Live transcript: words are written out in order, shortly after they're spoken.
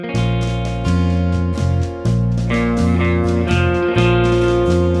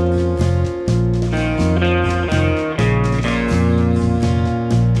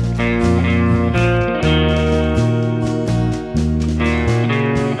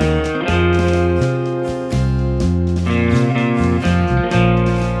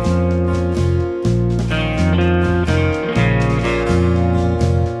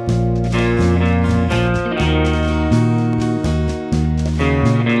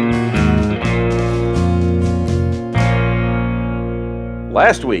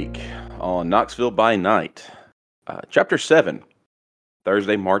Last week on Knoxville by Night, Chapter 7,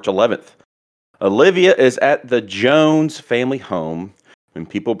 Thursday, March 11th. Olivia is at the Jones family home when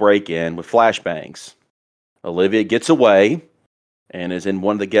people break in with flashbangs. Olivia gets away and is in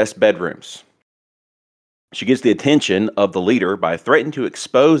one of the guest bedrooms. She gets the attention of the leader by threatening to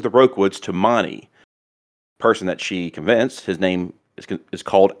expose the Rokewoods to Monty, person that she convinced. His name is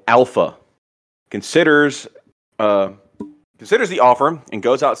called Alpha. Considers the offer and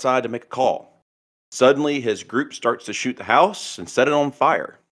goes outside to make a call. Suddenly, his group starts to shoot the house and set it on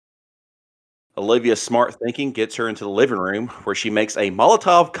fire. Olivia's smart thinking gets her into the living room where she makes a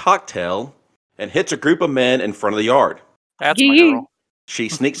Molotov cocktail and hits a group of men in front of the yard. That's my girl. She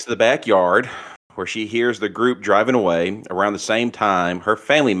sneaks to the backyard where she hears the group driving away. Around the same time, her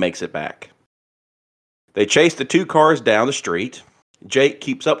family makes it back. They chase the two cars down the street. Jake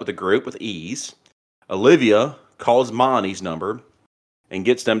keeps up with the group with ease. Olivia calls Monty's number and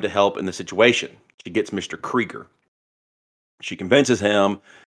gets them to help in the situation. She gets Mr. Krieger. She convinces him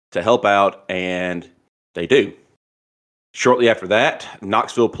to help out, and they do. Shortly after that,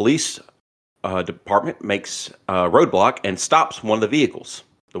 Knoxville Police Department makes a roadblock and stops one of the vehicles,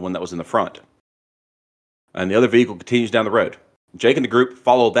 the one that was in the front. And the other vehicle continues down the road. Jake and the group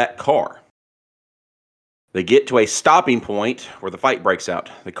follow that car. They get to a stopping point where the fight breaks out.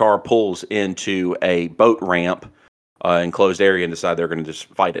 The car pulls into a boat ramp, enclosed area, and decide they're going to just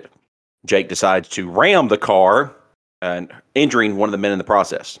fight it. Jake decides to ram the car, and injuring one of the men in the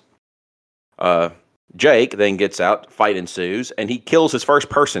process. Jake then gets out, fight ensues, and he kills his first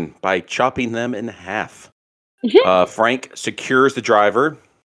person by chopping them in half. Frank secures the driver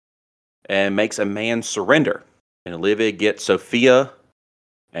and makes a man surrender. And Olivia gets Sophia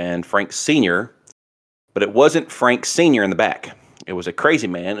and Frank Sr., but it wasn't Frank Sr. in the back. It was a crazy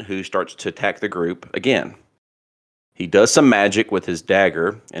man who starts to attack the group again. He does some magic with his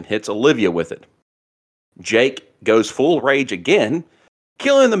dagger and hits Olivia with it. Jake goes full rage again,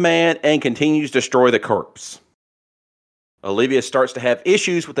 killing the man and continues to destroy the corpse. Olivia starts to have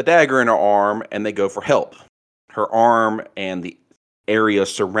issues with the dagger in her arm, and they go for help. Her arm and the area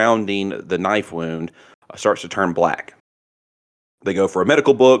surrounding the knife wound starts to turn black. They go for a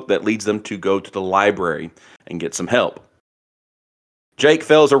medical book that leads them to go to the library and get some help. Jake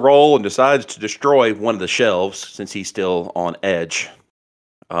fails a roll and decides to destroy one of the shelves since he's still on edge.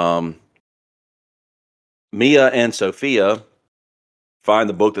 Mia and Sophia find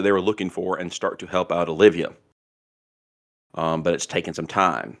the book that they were looking for and start to help out Olivia. But it's taking some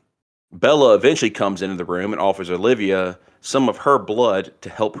time. Bella eventually comes into the room and offers Olivia some of her blood to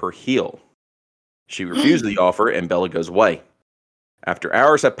help her heal. She refuses the offer and Bella goes away. After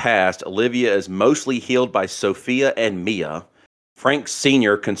hours have passed, Olivia is mostly healed by Sophia and Mia. Frank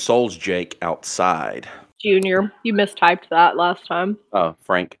Sr. consoles Jake outside. Junior. You mistyped that last time. Oh,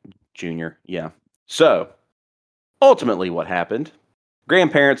 Frank Jr., yeah. So, ultimately what happened,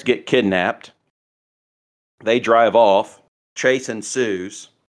 grandparents get kidnapped. They drive off. Chase ensues.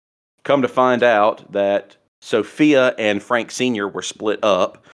 Come to find out that Sophia and Frank Sr. were split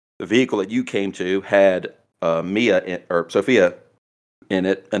up. The vehicle that you came to had Sophia in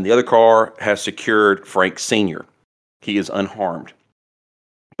it, and the other car has secured Frank Sr. He is unharmed.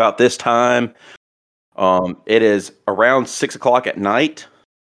 About this time, it is around 6 o'clock at night.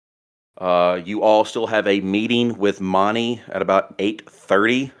 You all still have a meeting with Monty at about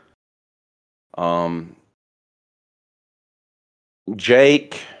 8:30.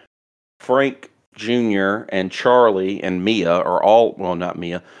 Jake, Frank Jr., and Charlie and Mia are all, well, not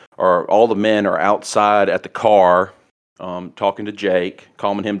Mia, all the men are outside at the car talking to Jake,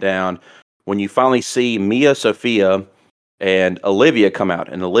 calming him down. When you finally see Mia, Sophia, and Olivia come out,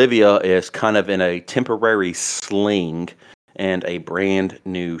 and Olivia is kind of in a temporary sling and a brand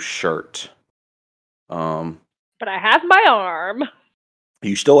new shirt. But I have my arm.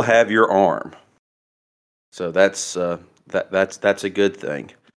 You still have your arm, so that's a good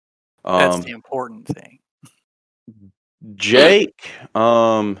thing. That's the important thing. Jake,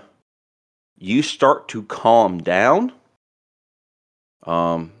 you start to calm down.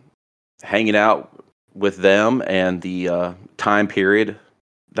 Hanging out with them and the time period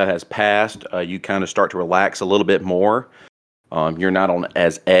that has passed, you kind of start to relax a little bit more. You're not on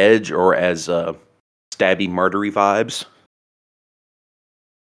as edge or as stabby, murdery vibes.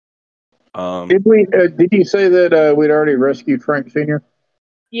 Did you say that we'd already rescued Frank Sr.?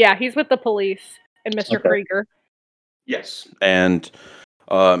 Yeah, he's with the police and Mr. Krieger. Yes, and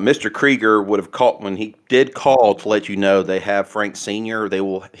Mr. Krieger would have called when he did call to let you know they have Frank Sr.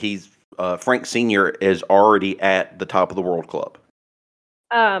 Frank Sr. is already at the Top of the World Club.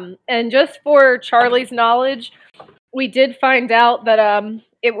 And just for Charlie's knowledge, we did find out that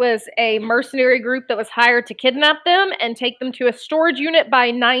it was a mercenary group that was hired to kidnap them and take them to a storage unit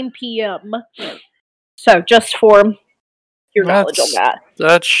by 9 p.m. So just for your knowledge on that.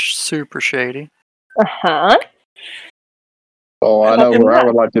 That's super shady. Uh-huh. Oh, I know where I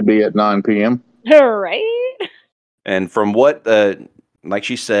would like to be at 9 p.m. All right. And from what, like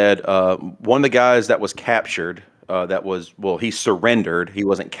she said, one of the guys that was captured, he surrendered. He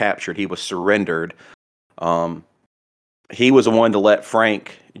wasn't captured. He was surrendered. He was the one to let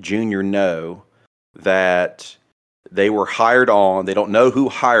Frank Jr. know that they were hired on. They don't know who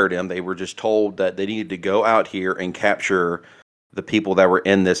hired him. They were just told that they needed to go out here and capture the people that were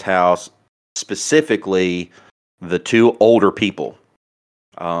in this house, specifically the two older people.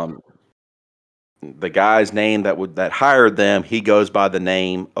 The guy's name that hired them, he goes by the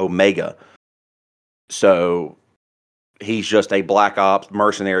name Omega. So he's just a black ops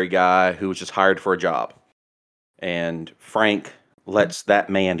mercenary guy who was just hired for a job. And Frank lets that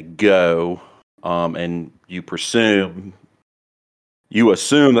man go, and you assume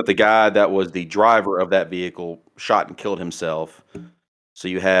that the guy that was the driver of that vehicle shot and killed himself. So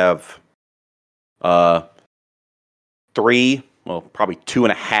you have probably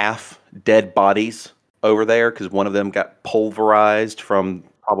 2.5 dead bodies over there because one of them got pulverized from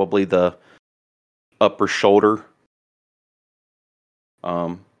probably the upper shoulder.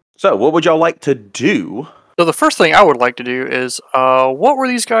 So what would y'all like to do? So the first thing I would like to do is, what were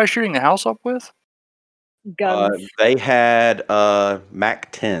these guys shooting the house up with? Guns. They had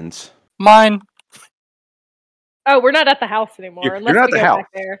Mac 10s. Mine. Oh, we're not at the house anymore. You're unless not we at the go house. back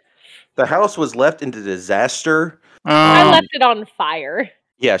there. The house was left into disaster. I left it on fire.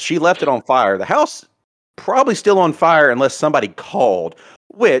 Yeah, she left it on fire. The house probably still on fire unless somebody called.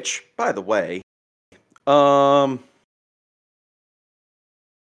 Which, by the way,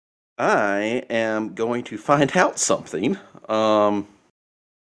 I am going to find out something.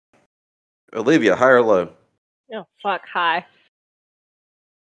 Olivia, high or low? Oh, fuck, high.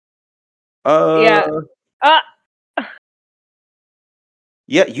 Yeah.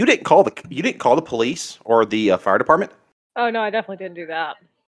 Yeah, you didn't call the police or the fire department? Oh, no, I definitely didn't do that.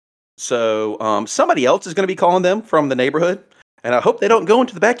 So, somebody else is going to be calling them from the neighborhood, and I hope they don't go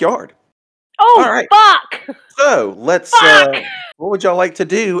into the backyard. Oh, all right. Fuck! So, let's, what would y'all like to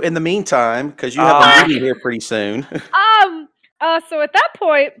do in the meantime? Because you have a meeting here pretty soon. So at that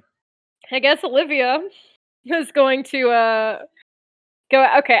point, I guess Olivia is going to,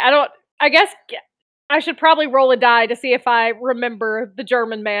 go, okay, I guess I should probably roll a die to see if I remember the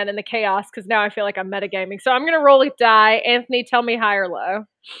German man and the chaos, because now I feel like I'm metagaming. So I'm going to roll a die. Anthony, tell me high or low.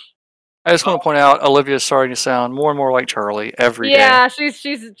 I just want to point out, Olivia's starting to sound more and more like Charlie every day. Yeah,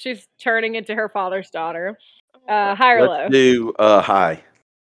 she's turning into her father's daughter. High or low? Let's do high.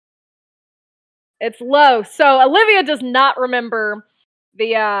 It's low. So Olivia does not remember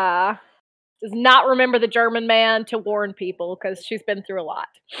the German man to warn people because she's been through a lot.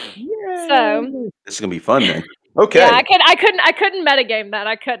 Yay. So this is gonna be fun then. Okay. Yeah, I couldn't metagame that.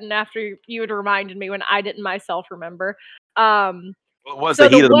 I couldn't after you had reminded me when I didn't myself remember. What was the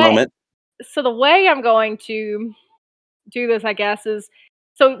heat of the moment? So the way I'm going to do this, I guess, is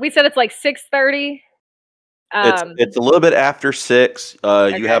so we said it's like 6:30. It's a little bit after 6.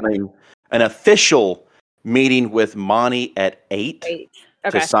 You have an official meeting with Monty at 8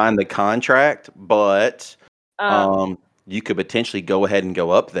 to sign the contract, but you could potentially go ahead and go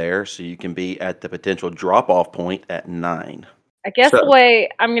up there so you can be at the potential drop-off point at 9. I guess the way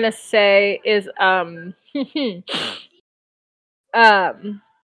I'm gonna say is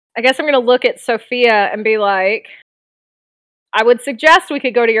I guess I'm gonna look at Sophia and be like, I would suggest we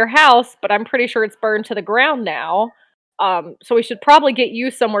could go to your house, but I'm pretty sure it's burned to the ground now. So we should probably get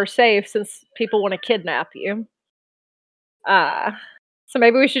you somewhere safe since people want to kidnap you. So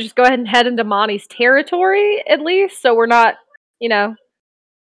maybe we should just go ahead and head into Monty's territory at least, so we're not,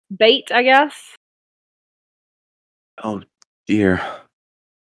 bait, I guess. Oh dear.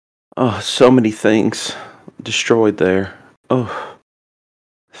 Oh, so many things destroyed there. Oh.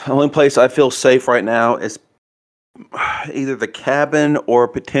 The only place I feel safe right now is either the cabin or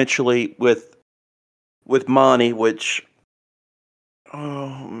potentially with Monty, which,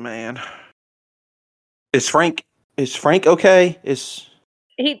 oh man. Is Frank okay?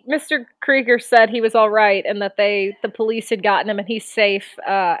 Mr. Krieger said he was all right and that the police had gotten him and he's safe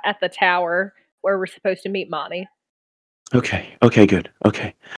at the tower where we're supposed to meet Monty. Okay, good.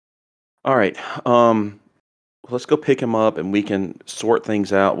 Okay. All right. Let's go pick him up and we can sort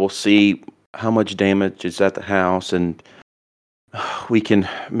things out. We'll see how much damage is at the house and we can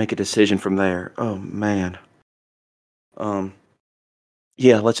make a decision from there. Oh man.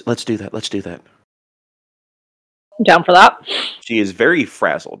 Yeah, let's do that. Down for that. She is very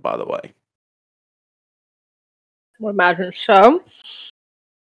frazzled, by the way. I would imagine so.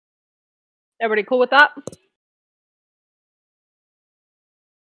 Everybody cool with that?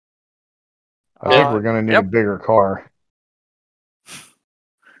 I think we're going to need a bigger car.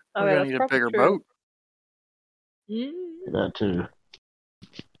 We're going to need a bigger boat. That too.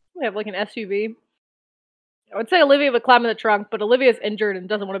 We have like an SUV. I would say Olivia would climb in the trunk, but Olivia's injured and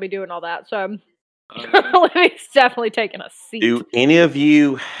doesn't want to be doing all that. So Olivia's definitely taking a seat. Do any of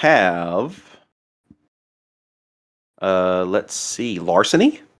you have, let's see,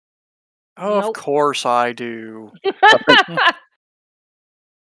 larceny? Of Nope. course I do.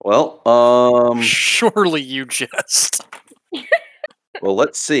 Well, Surely you jest. well,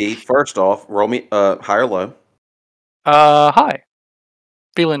 let's see. First off, roll me high or low. Hi.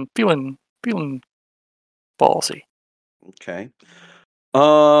 Feeling ballsy. Okay.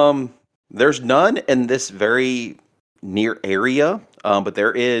 There's none in this very near area, but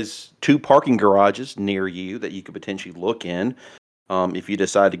there is 2 parking garages near you that you could potentially look in. If you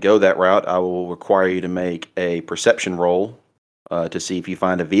decide to go that route, I will require you to make a perception roll to see if you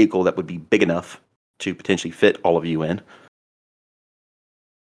find a vehicle that would be big enough to potentially fit all of you in.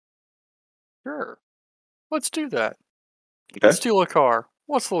 Sure. Let's do that. Okay. Let's steal a car.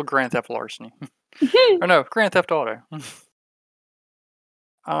 What's a little Grand Theft larceny? Or no, Grand Theft Auto.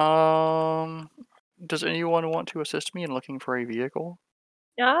 Does anyone want to assist me in looking for a vehicle?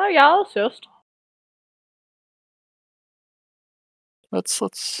 Yeah, I'll assist. Let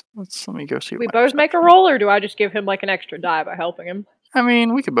me go see. We both make a roll, or do I just give him like an extra die by helping him? I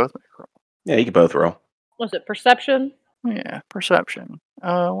mean, we could both make a roll. Yeah, you can both roll. Was it perception? Yeah, perception.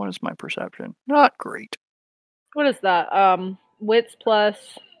 What is my perception? Not great. What is that? Wits plus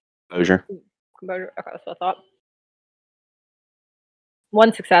Exposure. composure. Okay, that's what I thought.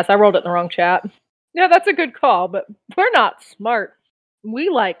 1 success. I rolled it in the wrong chat. Yeah, that's a good call, but we're not smart. We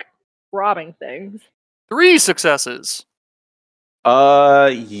like robbing things. 3 successes.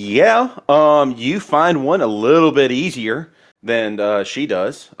 Yeah. You find one a little bit easier than she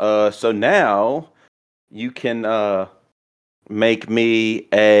does. So now you can make me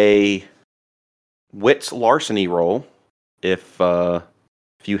a wits larceny roll if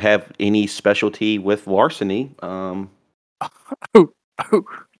you have any specialty with larceny. Oh.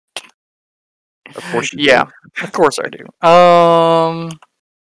 Of course you Yeah, of course I do.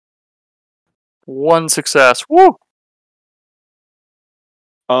 1 success. Woo!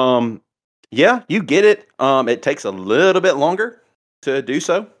 Yeah, you get it. It takes a little bit longer to do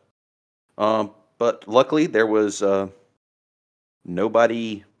so. But luckily there was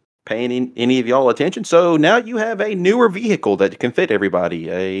nobody paying any of y'all attention. So now you have a newer vehicle that can fit everybody,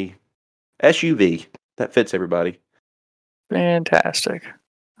 a SUV that fits everybody. Fantastic.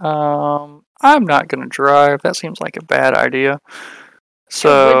 I'm not gonna drive. That seems like a bad idea. I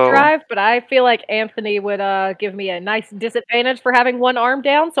So would drive, but I feel like Anthony would give me a nice disadvantage for having one arm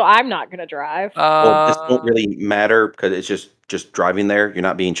down, so I'm not gonna drive. Well, this won't really matter because it's just driving there. You're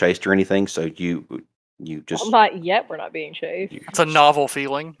not being chased or anything. So you just Well, not yet. We're not being chased. it's a novel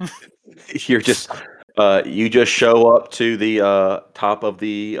feeling. you're just you just show up to the top of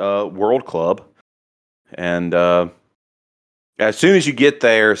the World Club, and as soon as you get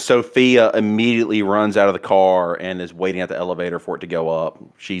there, Sophia immediately runs out of the car and is waiting at the elevator for it to go up.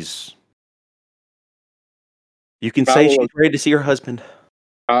 You can say she's ready to see her husband.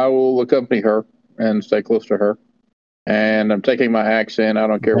 I will accompany her and stay close to her. And I'm taking my axe in. I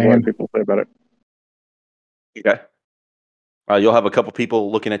don't care what people say about it. Okay. You'll have a couple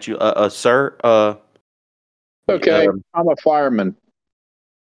people looking at you. Sir. Okay, I'm a fireman.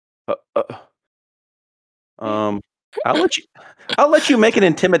 I'll let you make an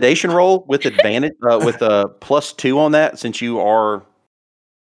intimidation roll with advantage, with a +2 on that, since you are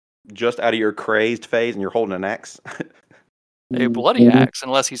just out of your crazed phase and you're holding an axe. A bloody axe,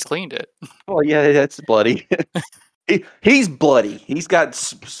 unless he's cleaned it. Oh yeah, that's bloody. He's bloody. He's got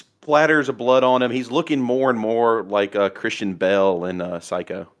splatters of blood on him. He's looking more and more like Christian Bale in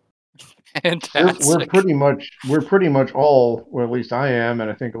Psycho. Fantastic. We're pretty much all, or at least I am,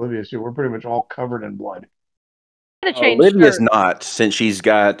 and I think Olivia's too. We're pretty much all covered in blood. Olivia's not, since she's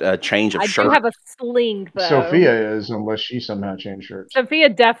got a change of shirt. I do have a sling, though. Sophia is, unless she somehow changed shirts. Sophia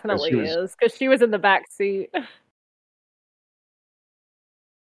definitely is, because she was in the back seat.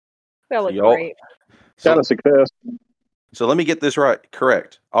 That was great. Got a success. So let me get this right.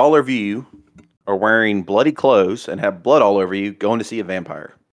 Correct. All of you are wearing bloody clothes and have blood all over you going to see a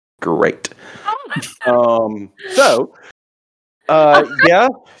vampire. Great. Yeah,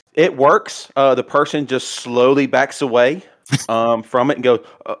 it works. The person just slowly backs away from it and goes,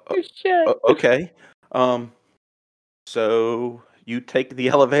 okay. So you take the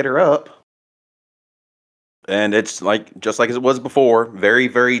elevator up, and it's just like as it was before, very,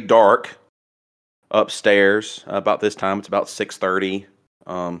 very dark upstairs. About this time, it's about 6:30,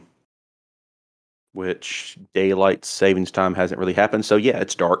 which daylight savings time hasn't really happened. So yeah,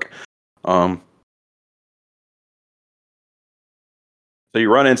 it's dark. So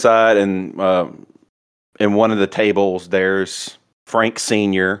you run inside, and in one of the tables, there's Frank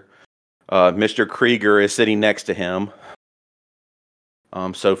Sr. Mr. Krieger is sitting next to him.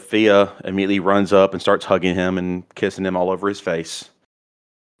 Sophia immediately runs up and starts hugging him and kissing him all over his face.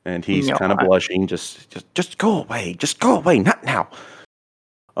 And he's kind of blushing, just go away, not now.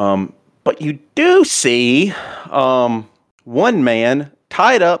 But you do see one man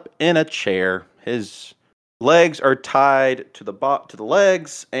tied up in a chair. His legs are tied to the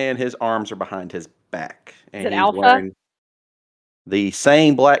legs, and his arms are behind his back. And Is it he's Alpha? wearing the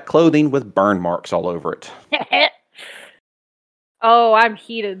same black clothing with burn marks all over it. Oh, I'm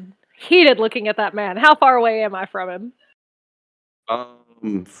heated. Heated looking at that man. How far away am I from him?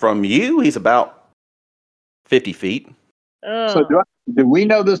 From you, he's about 50 feet. So do we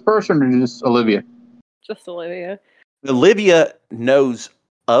know this person or just Olivia? Just Olivia. Olivia knows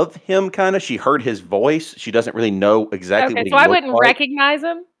of him, kind of. She heard his voice. She doesn't really know exactly what he So I looks wouldn't like. recognize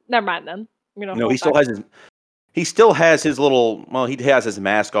him? Never mind then. No, he still has his little, well, he has his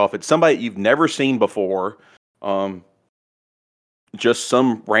mask off. It's somebody you've never seen before. Just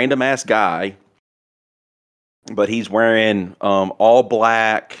some random ass guy. But he's wearing all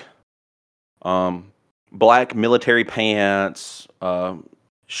black, black military pants,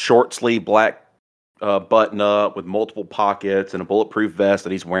 short sleeve black button up with multiple pockets, and a bulletproof vest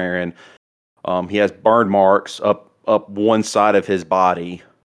that he's wearing. He has burn marks up one side of his body.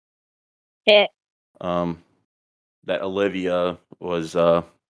 That Olivia was.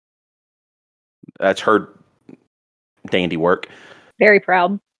 That's her dandy work. Very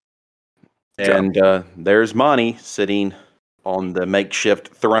proud. And there's Monty sitting on the makeshift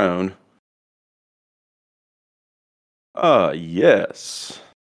throne. Yes.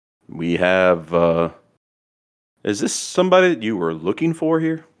 We have, is this somebody that you were looking for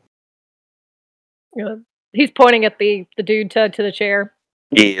here? He's pointing at the dude tied to the chair.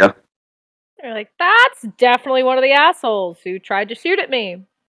 Yeah. They're like, that's definitely one of the assholes who tried to shoot at me.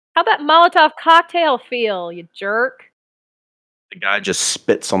 How'd that Molotov cocktail feel, you jerk? The guy just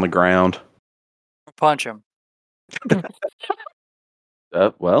spits on the ground. Punch him. From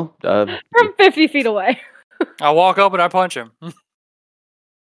 50 feet away. I walk up and I punch him.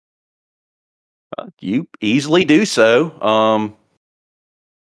 You easily do so.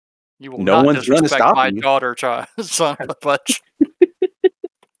 You will no not one's going to disrespect stop my you. daughter, son of a bitch.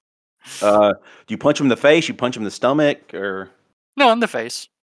 Do you punch him in the face? You punch him in the stomach, or No, in the face.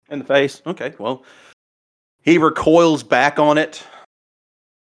 in the face? Okay, well, he recoils back on it.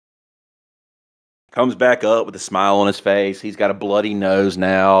 Comes back up with a smile on his face. He's got a bloody nose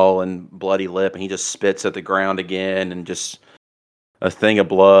now and bloody lip, and he just spits at the ground again, and just a thing of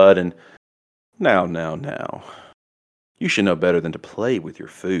blood. And now, you should know better than to play with your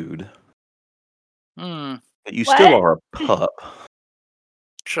food. You still are a pup.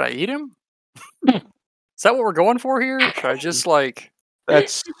 Should I eat him? Is that what we're going for here? Should I just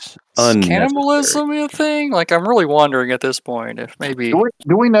That's cannibalism a thing? Like, I'm really wondering at this point if maybe.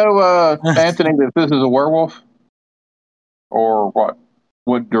 Do we know, Anthony, if this is a werewolf or what?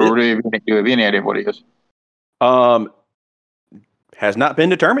 Do you have any idea what he is? Has not been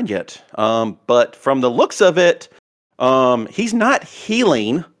determined yet. But from the looks of it, he's not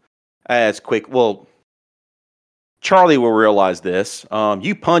healing as quick. Well, Charlie will realize this.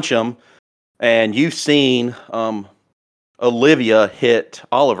 You punch him, and you've seen Olivia hit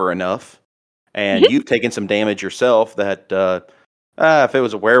Oliver enough, and you've taken some damage yourself that if it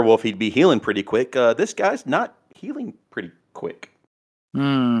was a werewolf, he'd be healing pretty quick. This guy's not healing pretty quick.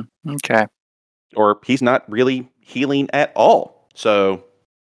 Okay. Or he's not really healing at all. So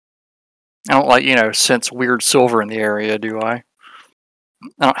I don't sense weird silver in the area, do I?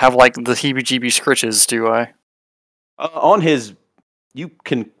 I don't have the heebie-jeebie scritches, do I? On his, you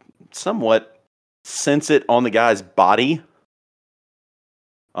can somewhat sense it on the guy's body.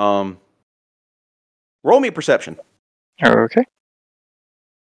 Roll me a perception. Okay.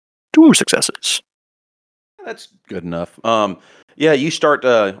 2 successes. That's good enough. Yeah, you start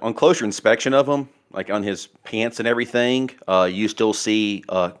on closer inspection of him, like on his pants and everything. You still see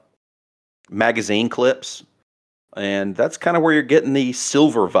magazine clips, and that's kind of where you're getting the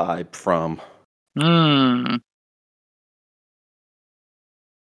silver vibe from.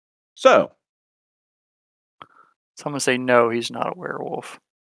 So I'm gonna say no. He's not a werewolf.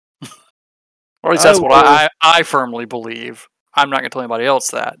 Or at least that's what I firmly believe. I'm not going to tell anybody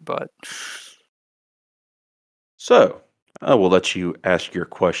else that, but... So, I will let you ask your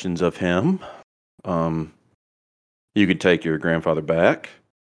questions of him. You can take your grandfather back.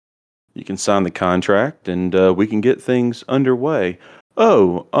 You can sign the contract, and we can get things underway.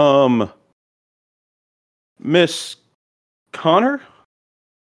 Oh, Miss Connor?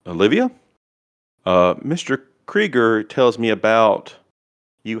 Olivia? Mr. Krieger tells me about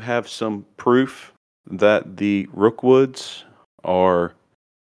you have some proof that the Rookwoods are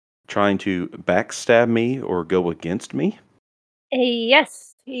trying to backstab me or go against me?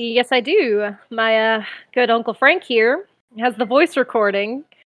 Yes, yes, I do. My good Uncle Frank here has the voice recording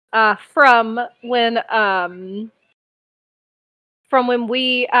from when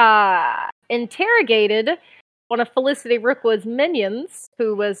we interrogated one of Felicity Rookwood's minions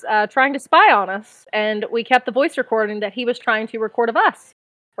who was trying to spy on us, and we kept the voice recording that he was trying to record of us,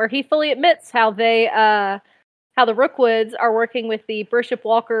 where he fully admits how the Rookwoods are working with the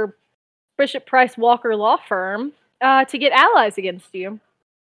Bishop Price Walker law firm to get allies against you.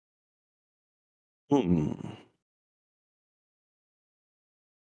 Hmm.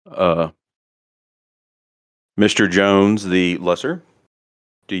 Mr. Jones, the lesser,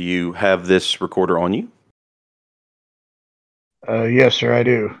 do you have this recorder on you? Yes, sir, I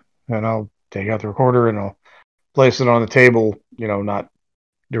do. And I'll take out the recorder and I'll place it on the table, not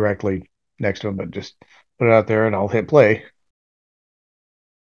directly next to him, but just put it out there and I'll hit play.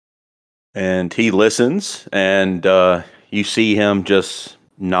 And he listens, and you see him just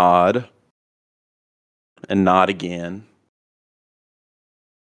nod and nod again.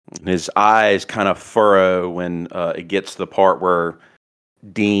 His eyes kind of furrow when it gets to the part where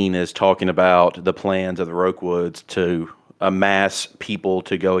Dean is talking about the plans of the Rookwoods to amass people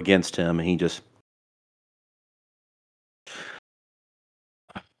to go against him, and he just...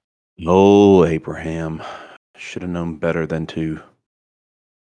 Oh, Abraham, should have known better than to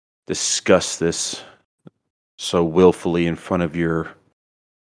discuss this so willfully in front of your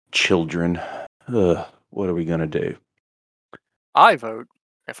children. What are we going to do? I vote.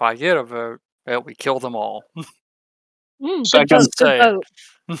 If I get a vote, that we kill them all. Good Second. vote. Good Say it. vote.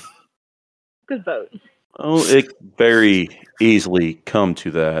 Good vote. Oh, it very easily come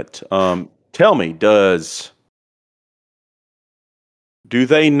to that. Tell me, do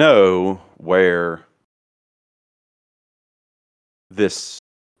they know where this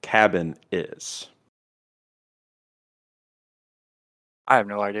cabin is? I have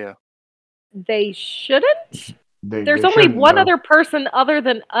no idea. They shouldn't? There's They only shouldn't one know. other person other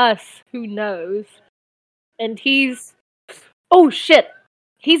than us who knows. And he's... Oh, shit!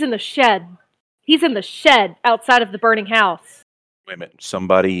 He's in the shed. He's in the shed outside of the burning house. Wait a minute.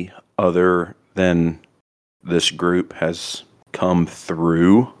 Somebody other than this group has come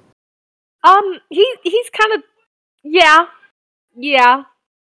through? He's kind of... Yeah.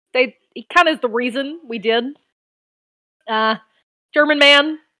 He kind of is the reason we did. German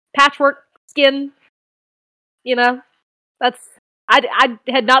man, patchwork skin. That's... I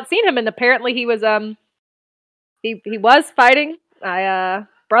had not seen him, and apparently he was he was fighting my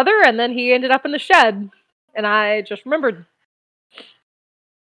brother, and then he ended up in the shed, and I just remembered.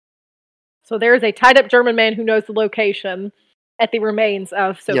 So there is a tied up German man who knows the location at the remains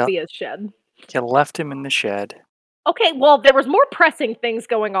of Sophia's shed. You left him in the shed. Okay, well, there was more pressing things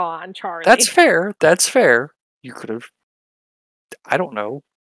going on, Charlie. That's fair. You could have, I don't know,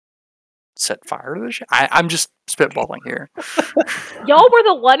 set fire to the shed. I'm just spitballing here. Y'all were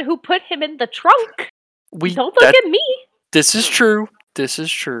the one who put him in the trunk. Don't look at me. This is true.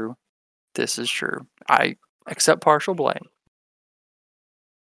 I accept partial blame.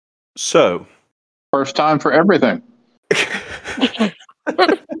 So, First time for everything.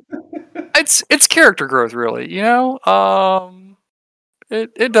 It's character growth, really.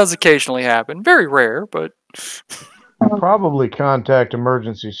 It does occasionally happen. Very rare, but Probably contact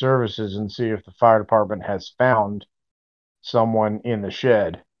emergency services and see if the fire department has found someone in the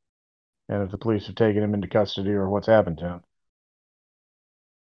shed, and if the police have taken him into custody or what's happened to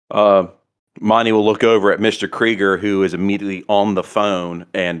him. Monty will look over at Mr. Krieger, who is immediately on the phone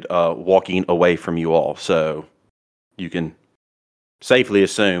and walking away from you all. So you can safely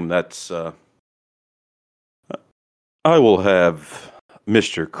assume that's... I will have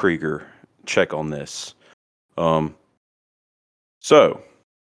Mr. Krieger check on this. So,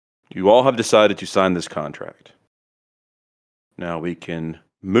 you all have decided to sign this contract. Now we can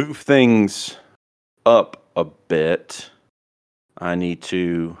move things up a bit. I need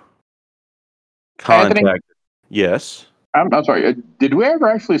to contact... Anthony? Yes? I'm sorry. Did we ever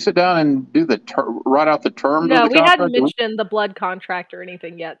actually sit down and do write out the terms? No, of the we hadn't contract? mentioned the blood contract or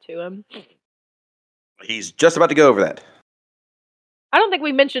anything yet to him. He's just about to go over that. I don't think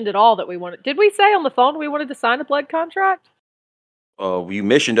we mentioned at all that we wanted. Did we say on the phone we wanted to sign a blood contract? You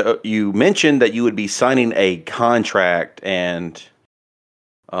mentioned that you would be signing a contract, and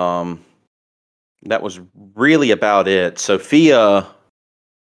that was really about it. Sophia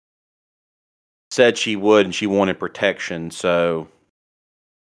said she would, and she wanted protection. So,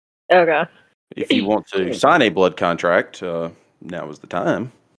 Okay. if you want to sign a blood contract, now is the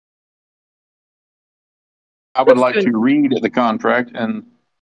time. I would like to read the contract and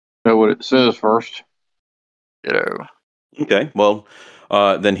know what it says first. Ditto. Okay. Well,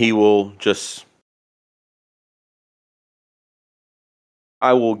 then he will just.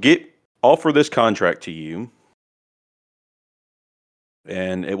 I will offer this contract to you,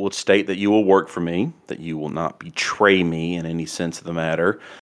 and it will state that you will work for me, that you will not betray me in any sense of the matter,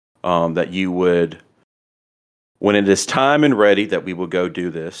 that you would, when it is time and ready, that we will go do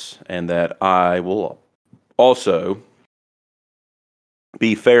this, and that I will also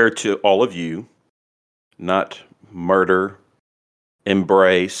be fair to all of you, not murder,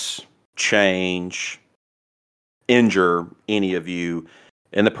 embrace, change, injure any of you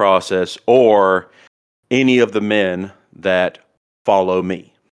in the process, or any of the men that follow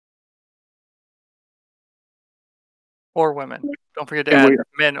me. Or women. Don't forget to And add we-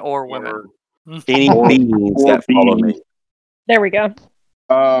 men or women. Any Or- beings or that follow me. beings. There we go.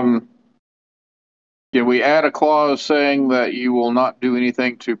 Can we add a clause saying that you will not do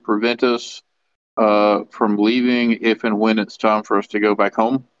anything to prevent us from leaving if and when it's time for us to go back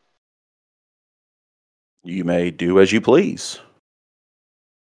home? You may do as you please.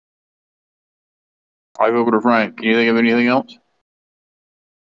 I go over to Frank. Can you think of anything else?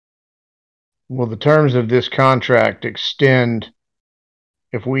 Well, the terms of this contract extend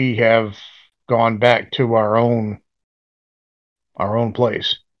if we have gone back to our own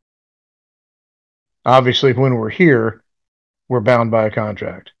place. Obviously, when we're here, we're bound by a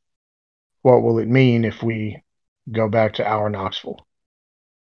contract. What will it mean if we go back to our Knoxville?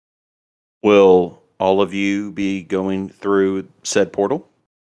 Will all of you be going through said portal?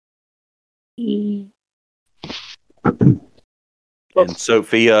 And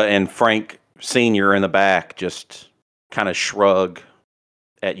Sophia and Frank Sr. in the back just kind of shrug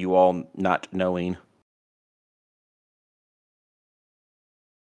at you all not knowing.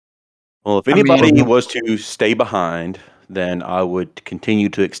 Well, if anybody was to stay behind, then I would continue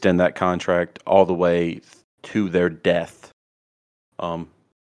to extend that contract all the way to their death,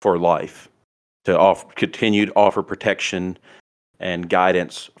 for life, to continue to offer protection and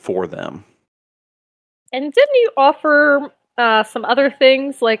guidance for them. And didn't you offer some other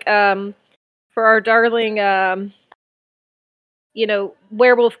things like for our darling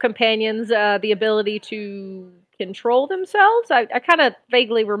werewolf companions the ability to control themselves? I kind of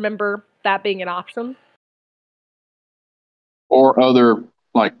vaguely remember that being an option. Or other,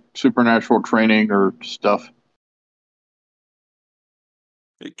 like, supernatural training or stuff?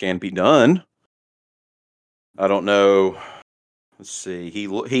 It can be done. I don't know. Let's see.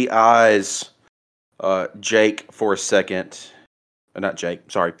 He eyes Jake for a second. Not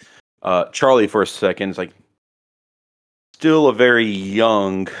Jake. Sorry, Charlie for a second. It's like still a very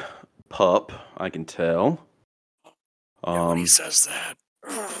young pup. I can tell. When he says that.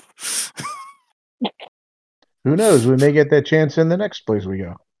 Who knows? We may get that chance in the next place we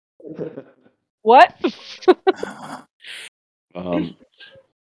go. What?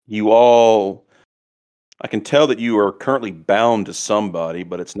 You all, I can tell that you are currently bound to somebody,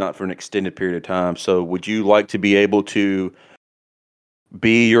 but it's not for an extended period of time. So would you like to be able to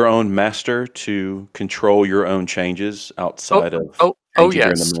be your own master, to control your own changes outside of changes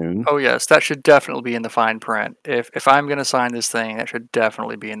here in the moon? Oh yes, that should definitely be in the fine print. If I'm going to sign this thing, that should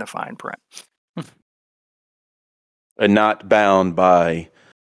definitely be in the fine print. And not bound by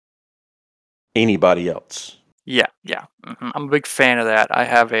anybody else. Yeah. I'm a big fan of that. I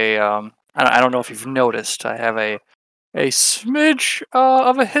have a I don't know if you've noticed, I have a smidge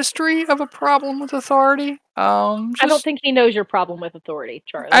of a history of a problem with authority. I don't think he knows your problem with authority,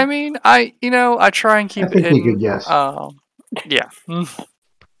 Charlie. I mean, I try and keep I think it hidden. we could guess. Yeah.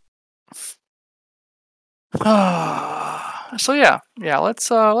 So yeah.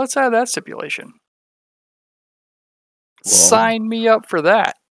 Let's add that stipulation. Well, sign me up for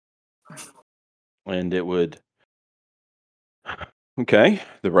that. And it would. Okay,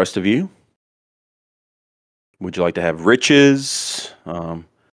 the rest of you. Would you like to have riches?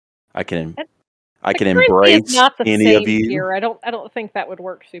 I can embrace is not the any same of you. Here. I don't think that would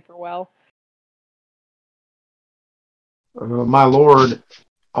work super well. My lord,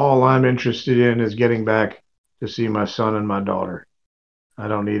 all I'm interested in is getting back to see my son and my daughter. I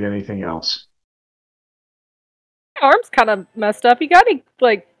don't need anything else. arm's kind of messed up. You got any,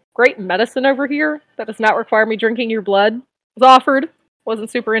 like, great medicine over here that does not require me drinking your blood? Was offered. Wasn't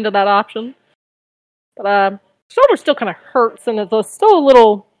super into that option. But, shoulder still kind of hurts, and it's still a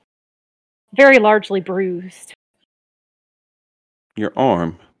little, very largely bruised. Your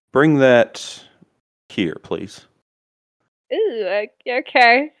arm. Bring that here, please. Ooh,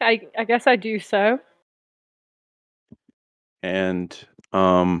 okay. I guess I do so. And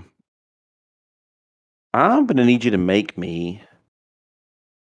I'm gonna need you to make me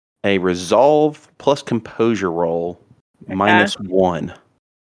a resolve plus composure roll -1.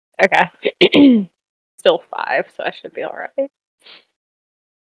 Okay. Still 5, so I should be alright.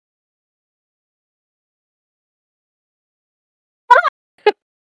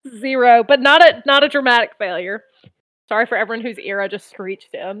 Zero, but not a dramatic failure. Sorry for everyone whose ear I just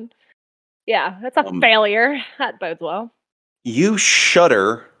screeched in. Yeah, that's a failure. That bodes well. You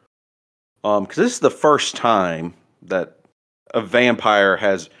shudder, because this is the first time that a vampire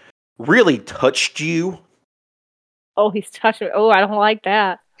has really touched you. Oh, he's touching me. Oh, I don't like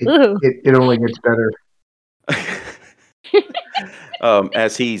that. Ooh. It only gets better.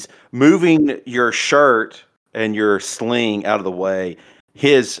 As he's moving your shirt and your sling out of the way,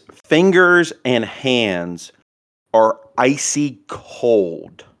 his fingers and hands are icy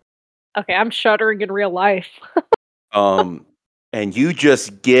cold. Okay, I'm shuddering in real life. And you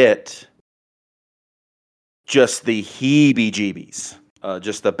just get just the heebie-jeebies.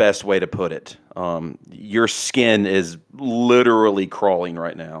 Just the best way to put it. Your skin is literally crawling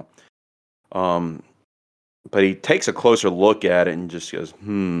right now. But he takes a closer look at it and just goes,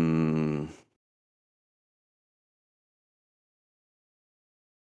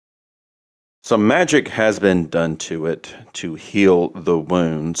 Some magic has been done to it to heal the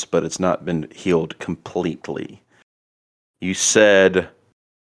wounds, but it's not been healed completely. You said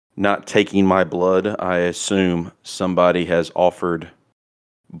not taking my blood. I assume somebody has offered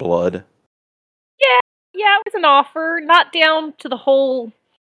blood. Yeah, it was an offer. Not down to the whole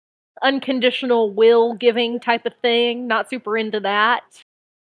unconditional will giving type of thing. Not super into that.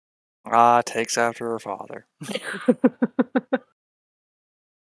 Takes after her father.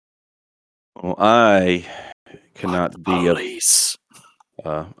 Well, I cannot be Police.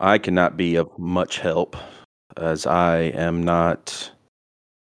 I cannot be of much help, as I am not.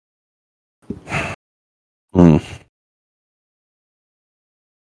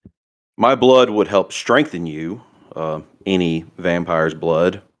 My blood would help strengthen you. Any vampire's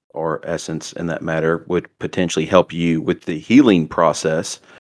blood or essence, in that matter, would potentially help you with the healing process,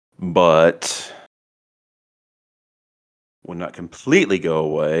 but would not completely go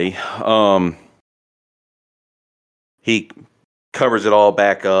away. He covers it all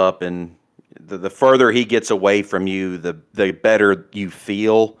back up, and the further he gets away from you, the better you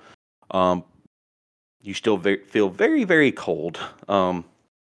feel. You still feel very, very cold,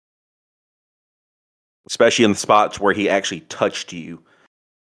 especially in the spots where he actually touched you.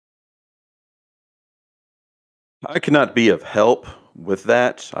 I cannot be of help with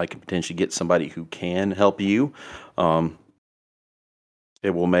that. I can potentially get somebody who can help you. It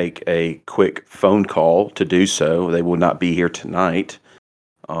will make a quick phone call to do so. They will not be here tonight.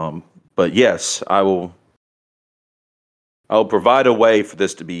 But yes, I'll provide a way for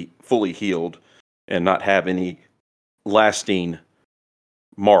this to be fully healed and not have any lasting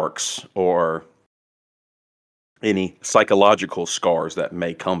marks or any psychological scars that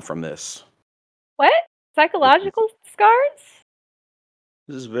may come from this. What? Psychological scars?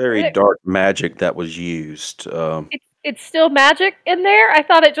 This is very dark magic that was used. It's still magic in there? I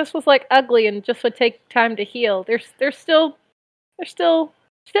thought it just was like ugly and just would take time to heal. There's still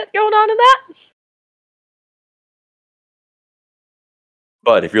shit going on in that?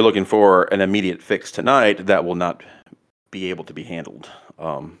 But if you're looking for an immediate fix tonight, that will not be able to be handled.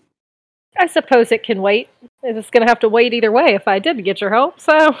 I suppose it can wait. It's going to have to wait either way if I did get your help,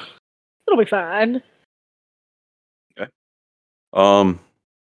 so it'll be fine. Okay.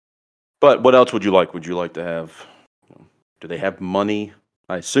 But what else would you like? Would you like to have? Do they have money?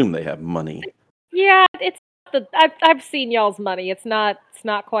 I assume they have money. Yeah, I've seen y'all's money. It's not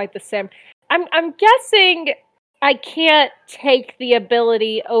quite the same. I'm guessing I can't take the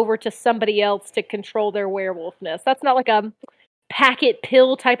ability over to somebody else to control their werewolfness. That's not like a packet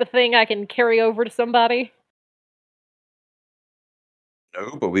pill type of thing I can carry over to somebody.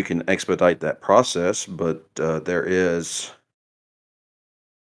 No, but we can expedite that process. But there is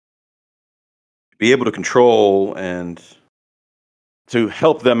be able to control and to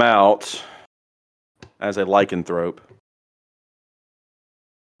help them out as a lycanthrope.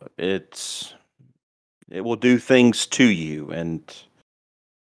 It will do things to you, and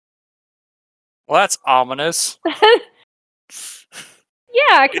Well, that's ominous. Yeah,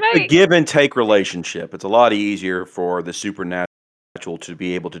 can It's a I? give and take relationship. It's a lot easier for the supernatural to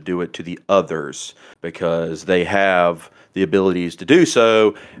be able to do it to the others because they have the abilities to do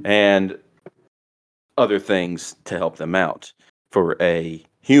so and other things to help them out. For a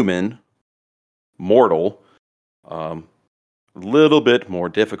human mortal, a little bit more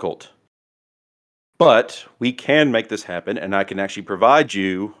difficult. But we can make this happen, and I can actually provide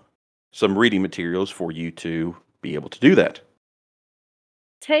you some reading materials for you to be able to do that.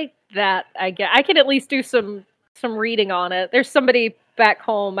 Take that, I guess. I can at least do some reading on it. There's somebody back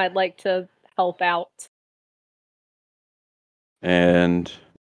home I'd like to help out. And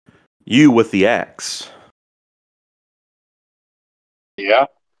you with the axe. Yeah.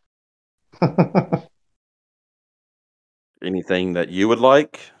 Anything that you would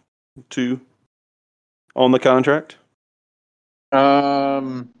like to on the contract?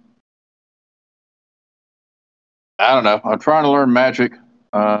 I don't know. I'm trying to learn magic.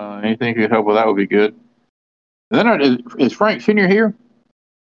 Anything you could help with that would be good. And then is Frank Senior here?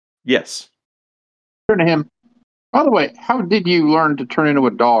 Yes. Turn to him. By the way, how did you learn to turn into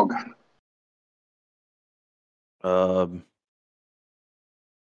a dog? A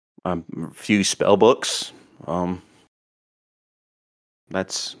few spell books.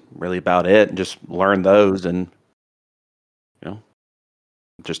 That's really about it. Just learn those and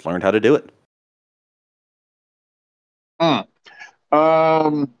just learned how to do it.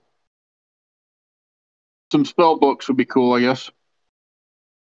 Some spell books would be cool, I guess.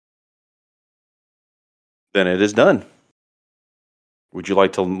 Then it is done. Would you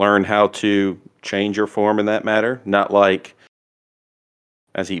like to learn how to change your form in that matter? Not like,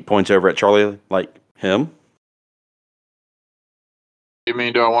 as he points over at Charlie, like him? You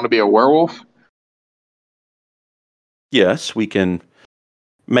mean, do I want to be a werewolf? Yes, we can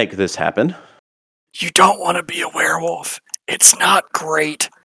make this happen. You don't want to be a werewolf. It's not great.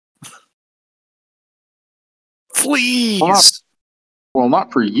 Please. Well,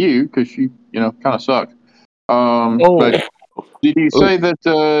 not for you, because you kind of suck. But did you say that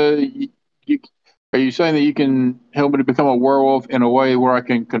are you saying that you can help me to become a werewolf in a way where I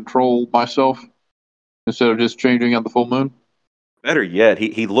can control myself instead of just changing at the full moon? Better yet,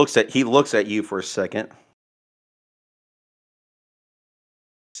 he looks at you for a second.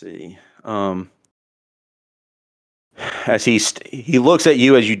 Let's see. As he looks at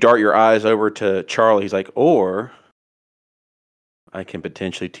you as you dart your eyes over to Charlie, he's like, or I can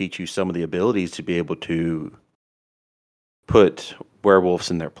potentially teach you some of the abilities to be able to put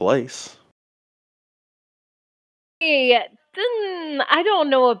werewolves in their place. Hey, I don't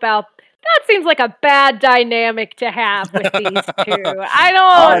know about that. Seems like a bad dynamic to have with these two. I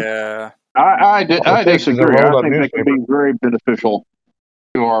don't. Yeah. I takes is a disagree. I rolled-up think that could be newspaper. very beneficial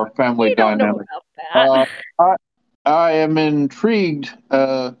to our family I don't know dynamic. about that. I am intrigued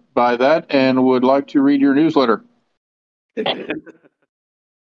by that and would like to read your newsletter.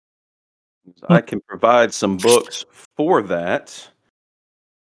 I can provide some books for that.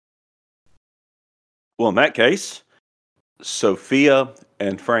 Well, in that case, Sophia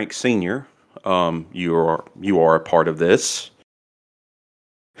and Frank Sr., you are a part of this.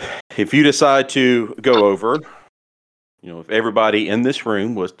 If you decide to go over, if everybody in this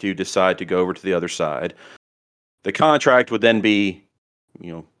room was to decide to go over to the other side, the contract would then be,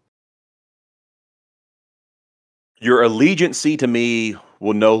 your allegiance to me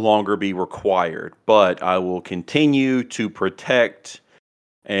will no longer be required, but I will continue to protect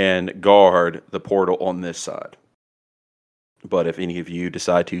and guard the portal on this side. But if any of you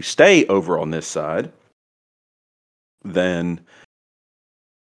decide to stay over on this side, then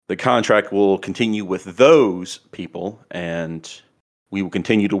the contract will continue with those people, and we will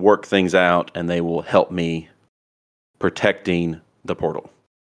continue to work things out, and they will help me protecting the portal.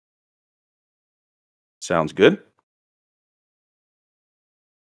 Sounds good?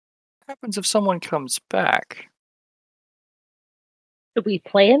 What happens if someone comes back? Do we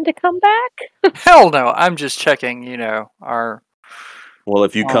plan to come back? Hell no. I'm just checking, our. Well,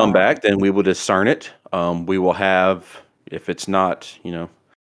 if you come back, then we will discern it. We will have, if it's not,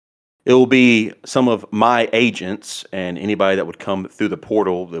 it will be some of my agents and anybody that would come through the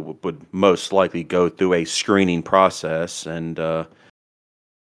portal that would most likely go through a screening process. And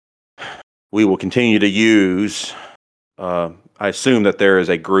we will continue to use, I assume that there is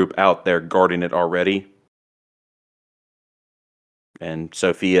a group out there guarding it already. And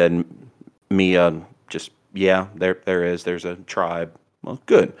Sophia and Mia there is. There's a tribe. Well,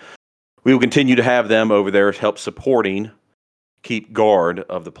 good. We will continue to have them over there help keep guard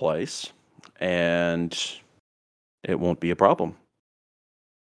of the place, and it won't be a problem.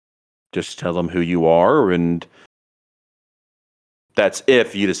 just tell them who you are, and that's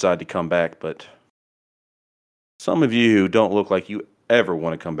if you decide to come back. But some of you don't look like you ever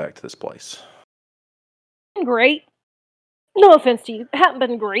want to come back to this place. Great. No offense to you. Haven't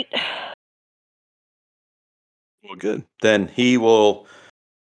been great. Well, good. Then he will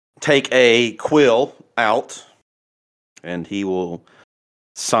take a quill out, and he will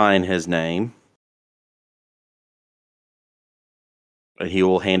sign his name. And he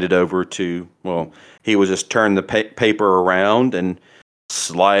will hand it over to, he will just turn the paper around and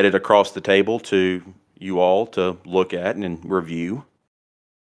slide it across the table to you all to look at and review.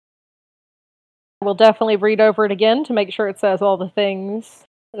 We'll definitely read over it again to make sure it says all the things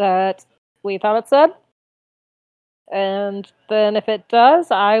that we thought it said. And then if it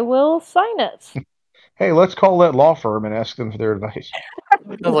does, I will sign it. Hey, let's call that law firm and ask them for their advice.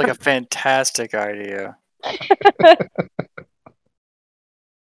 Sounds like a fantastic idea.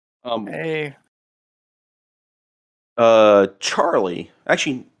 Hey. Charlie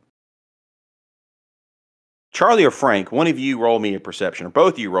or Frank, one of you roll me a perception, or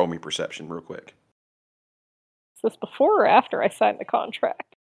both of you roll me perception real quick. Is this before or after I signed the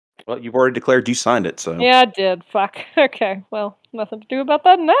contract? Well, you've already declared you signed it, so. Yeah, I did. Fuck. Okay, well, nothing to do about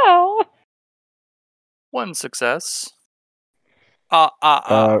that now. 1 success.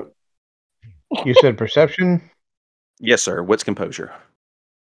 You said perception? Yes, sir. What's composure?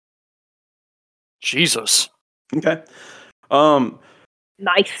 Jesus. Okay.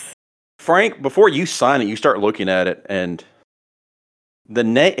 Nice. Frank, before you sign it, you start looking at it, and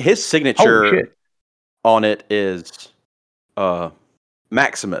his signature on it is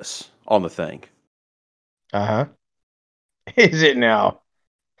Maximus on the thing. Uh-huh. Is it now?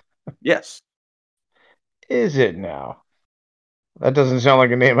 Yes. Is it now? That doesn't sound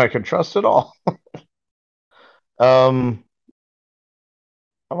like a name I can trust at all. I'll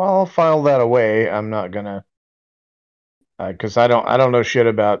file that away. I'm not gonna, because I don't know shit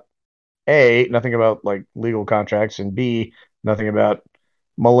about A, nothing about like legal contracts, and B, nothing about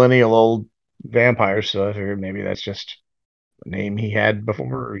millennial old vampires. So I figured maybe that's just a name he had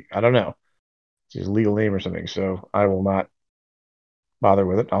before. I don't know. It's his legal name or something. So I will not bother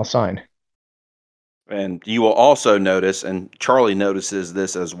with it. I'll sign. And you will also notice, and Charlie notices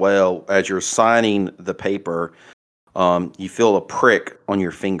this as well, as you're signing the paper, you feel a prick on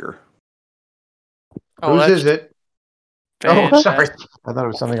your finger. Whose is it? Fantastic. Oh, sorry. I thought it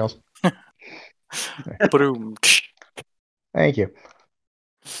was something else. Boom. Thank you.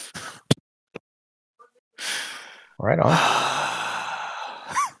 Right on.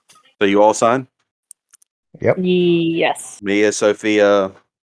 So you all sign? Yep. Yes. Mia, Sophia,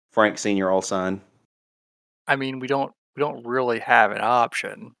 Frank Sr. all sign. I mean, we don't really have an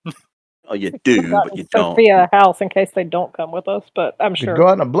option. Oh, you do, but you don't. Sophia house in case they don't come with us, but I'm You sure. go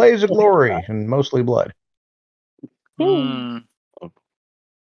out in a blaze of glory and mostly blood. Hmm.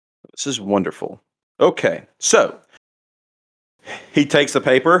 This is wonderful. Okay, so he takes the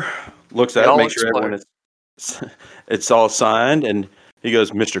paper, looks at it, makes sure everyone it's all signed, and he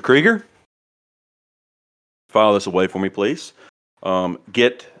goes, "Mr. Krieger, file this away for me, please.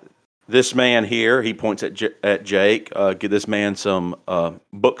 Get this man here." He points at Jake. Get this man some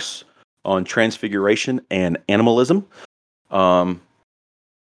books on transfiguration and animalism.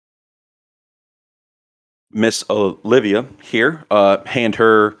 Miss Olivia here, hand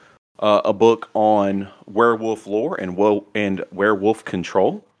her a book on werewolf lore and werewolf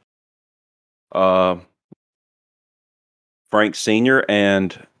control. Frank Sr.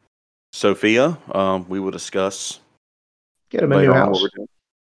 and Sophia, we will discuss Get him a later new on house. what we're doing.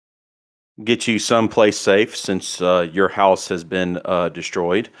 Get you someplace safe since your house has been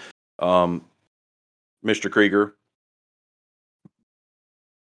destroyed. Mr. Krieger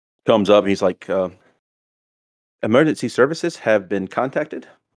comes up and he's like, emergency services have been contacted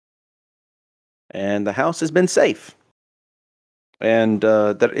and the house has been safe. And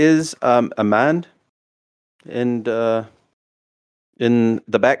there is a man in the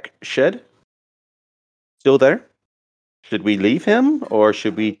back shed still there. Should we leave him or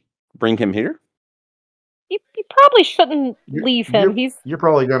should we bring him here? You probably shouldn't leave him. You're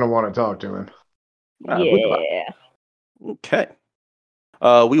probably going to want to talk to him. Yeah. Okay.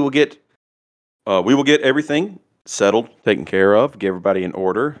 We will get everything settled, taken care of, give everybody an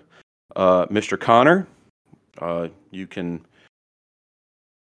order. Mr. Connor, you can.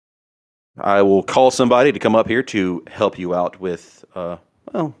 I will call somebody to come up here to help you out with,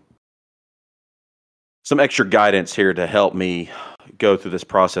 some extra guidance here to help me go through this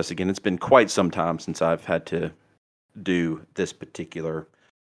process again. It's been quite some time since I've had to do this particular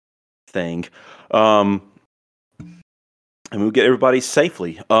thing. and we'll get everybody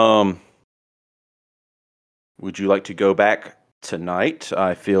safely. Would you like to go back tonight?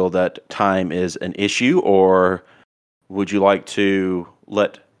 I feel that time is an issue, or would you like to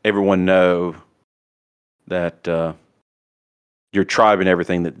let everyone know that your tribe and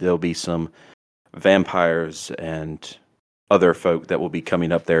everything, that there'll be some vampires and other folk that will be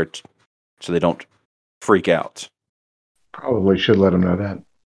coming up there so they don't freak out? Probably should let them know that.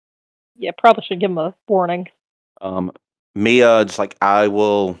 Yeah, probably should give them a warning. Mia, just like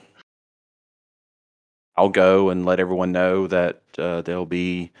I'll go and let everyone know that there'll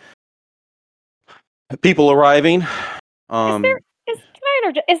be people arriving. Is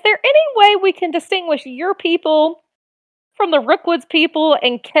there any way we can distinguish your people from the Rookwoods people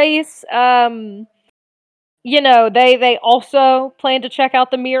in case they also plan to check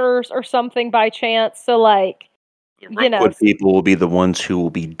out the mirrors or something by chance? So like, Rookwood people will be the ones who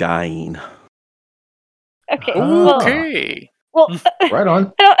will be dying. Okay. Okay. Well, right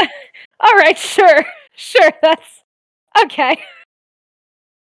on. All right, sure, that's okay.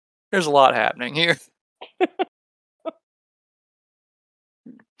 There's a lot happening here.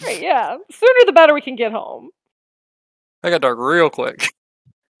 Right, yeah. Sooner the better we can get home. I got dark real quick.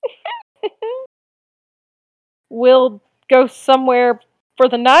 We'll go somewhere for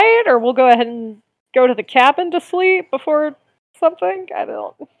the night, or we'll go ahead and go to the cabin to sleep before something. I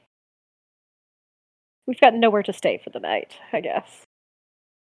don't. We've got nowhere to stay for the night, I guess.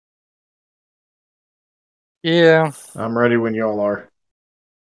 Yeah. I'm ready when y'all are.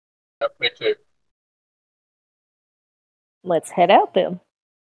 Yep, me too. Let's head out then.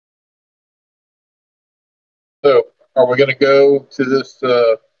 So, are we going to go to this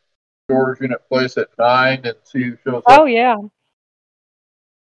storage unit place at 9 and see who shows up? Oh, yeah.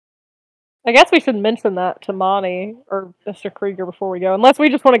 I guess we should mention that to Monty or Mr. Krieger before we go, unless we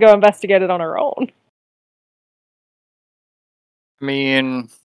just want to go investigate it on our own. I mean,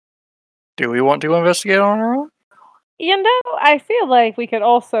 do we want to investigate on our own? I feel like we could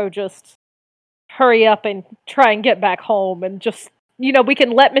also just hurry up and try and get back home and just, we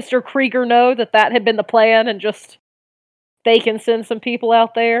can let Mr. Krieger know that had been the plan and just they can send some people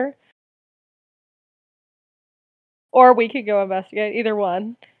out there. Or we could go investigate, either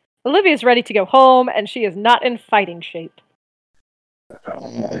one. Olivia's ready to go home and she is not in fighting shape.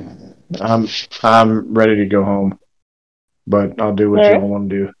 I'm ready to go home, but I'll do what y'all want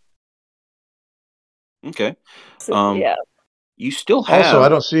to do. Okay. Yeah. You still have. Also,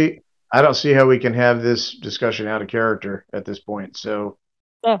 I don't see how we can have this discussion out of character at this point. So.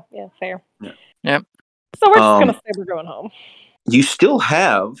 Oh yeah, fair. Yeah. Yep. So we're just gonna say we're going home. You still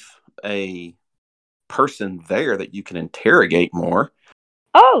have a person there that you can interrogate more.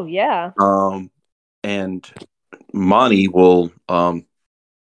 Oh yeah. And Monty will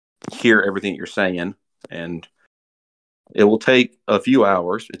hear everything that you're saying, and it will take a few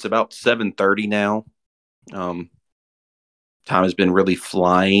hours. It's about 7:30 now. Time has been really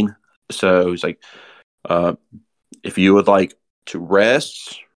flying, so it's like, if you would like to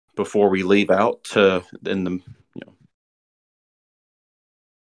rest before we leave out that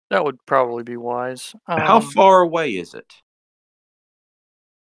would probably be wise. How far away is it?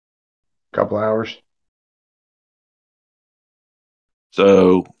 A couple hours.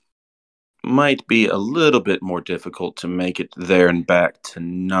 So might be a little bit more difficult to make it there and back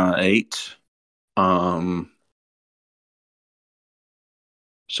tonight. So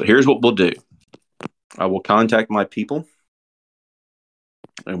here's what we'll do. I will contact my people,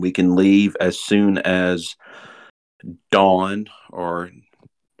 and we can leave as soon as dawn, or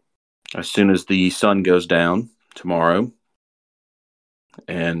as soon as the sun goes down tomorrow,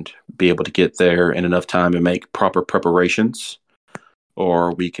 and be able to get there in enough time and make proper preparations.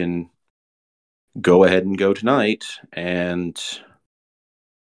 Or we can go ahead and go tonight, and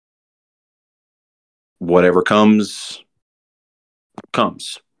whatever comes.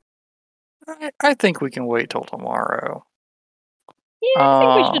 I think we can wait till tomorrow. Yeah, I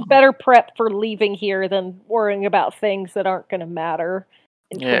think we should better prep for leaving here than worrying about things that aren't going to matter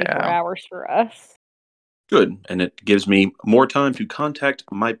in 24 hours for us. Good, and it gives me more time to contact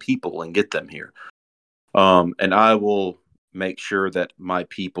my people and get them here. And I will make sure that my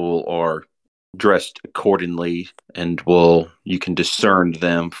people are dressed accordingly, and you can discern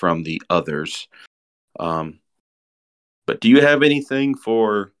them from the others. But do you have anything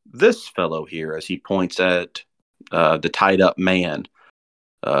for this fellow here, as he points at the tied up man?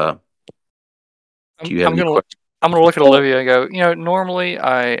 Do you have any questions? I'm gonna look at Olivia and go, normally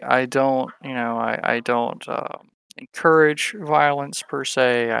I don't, I don't encourage violence per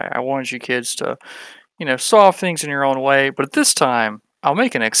se. I want you kids to, solve things in your own way, but at this time, I'll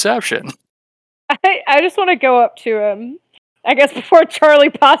make an exception. I just want to go up to him I guess before Charlie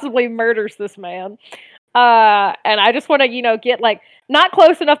possibly murders this man. And I just want to, get like not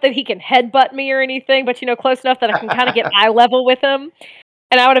close enough that he can headbutt me or anything, but close enough that I can kind of get eye level with him.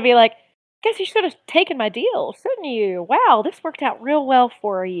 And I want to be like, guess you should have taken my deal, shouldn't you? Wow, this worked out real well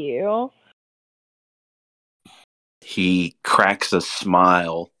for you. He cracks a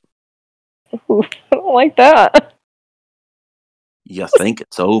smile. Ooh, I don't like that. You think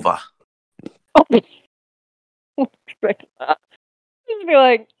it's over? Oh. Just be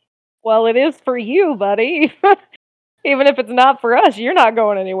like, well, it is for you, buddy. Even if it's not for us, you're not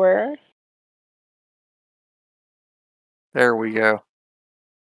going anywhere. There we go.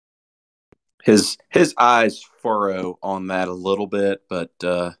 His eyes furrow on that a little bit, but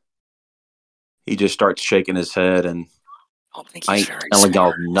he just starts shaking his head, and I ain't telling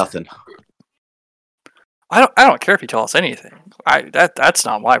y'all nothing. I don't care if you tell us anything. That's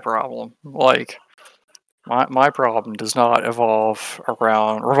not my problem. Like, my problem does not revolve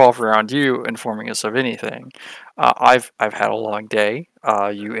around you informing us of anything. I've had a long day.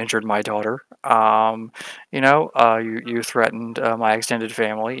 You injured my daughter. You threatened my extended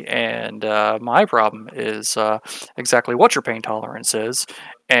family, and my problem is exactly what your pain tolerance is,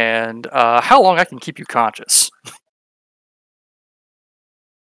 and how long I can keep you conscious.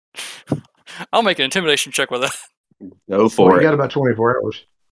 I'll make an intimidation check with that. Go for it. You got about 24 hours.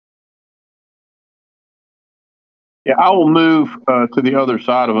 Yeah, I will move to the other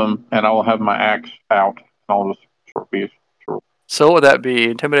side of him, and I will have my axe out. I'll just be short. So what would that be?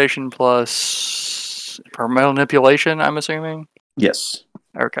 Intimidation plus manipulation, I'm assuming? Yes.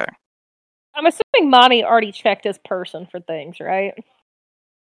 Okay. I'm assuming Monty already checked his person for things, right?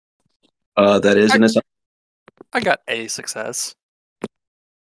 That is an assumption. I got a success.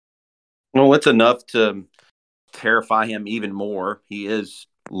 Well, it's enough to terrify him even more. He is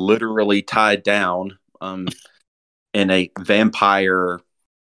literally tied down in a vampire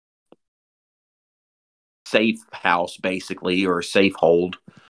safe house, basically, or a safe hold,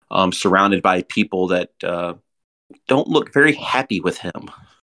 surrounded by people that don't look very happy with him.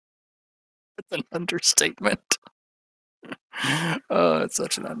 It's an understatement. Oh, it's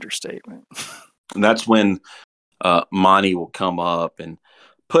such an understatement. And that's when Monty will come up and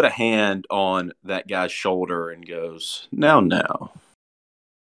put a hand on that guy's shoulder and goes, now.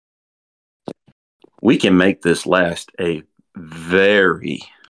 We can make this last a very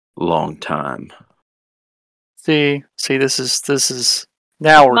long time. See, this is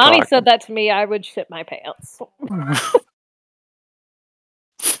now we're Monty talking. said that to me, I would shit my pants.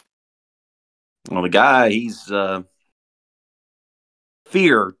 Well, the guy, he's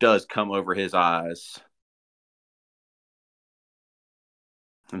fear does come over his eyes.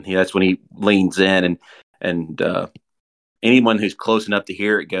 And that's when he leans in and anyone who's close enough to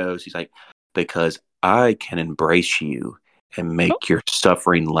hear it goes, he's like, because I can embrace you and make your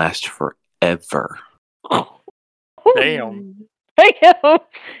suffering last forever. Damn. I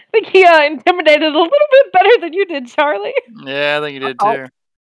think he intimidated a little bit better than you did, Charlie. Yeah, I think you did too.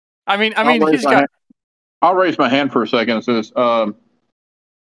 I mean, he's got. I'll raise my hand for a second. It says,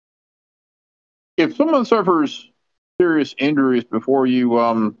 if someone suffers serious injuries before you,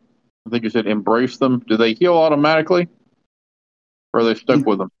 I think you said embrace them, do they heal automatically? Or are they stuck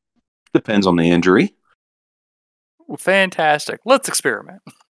with them? Depends on the injury. Well, fantastic. Let's experiment.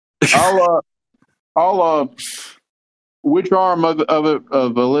 I'll which arm of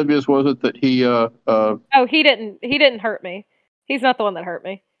Olivia's was it that he Oh, he didn't hurt me. He's not the one that hurt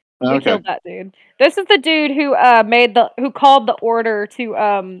me. We okay. killed that dude. This is the dude who who called the order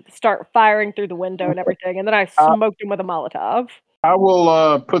to start firing through the window and everything, and then I smoked him with a Molotov. I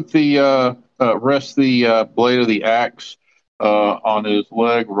will put the rest the blade of the axe on his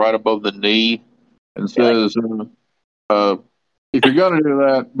leg right above the knee, and says, if you're going to do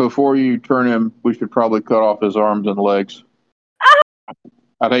that before you turn him, we should probably cut off his arms and legs.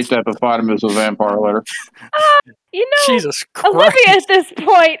 I'd hate to have to fight him as a vampire later. Jesus Christ. Olivia at this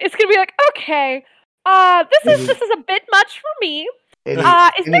point is going to be like, okay, this is a bit much for me. Is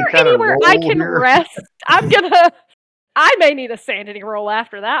there anywhere I can rest? I may need a sanity roll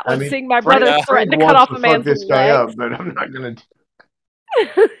after that one, seeing my brother threaten to cut off a man's legs. Guy up, but I'm not going to.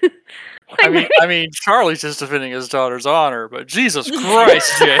 I mean, Charlie's just defending his daughter's honor, but Jesus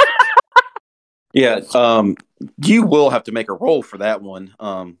Christ, Jay. Yeah, you will have to make a roll for that one,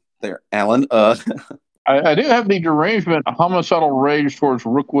 there, Alan. I do have the derangement, homicidal rage towards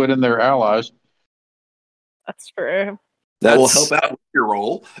Rookwood and their allies. That's true. That will help out with your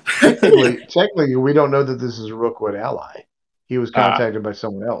roll. Technically, we don't know that this is a Rookwood ally. He was contacted by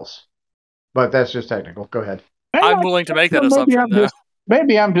someone else. But that's just technical. Go ahead. I'm willing to make that assumption, though.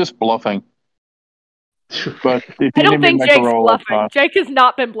 Maybe I'm just bluffing. But if I you don't need me to think make a Jake's roll, that's bluffing. fine. Jake has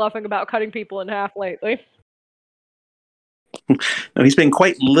not been bluffing about cutting people in half lately. No, he's been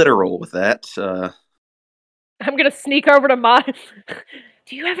quite literal with that. I'm gonna sneak over to mine.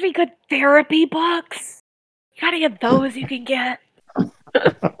 Do you have any good therapy books? You got any of those you can get?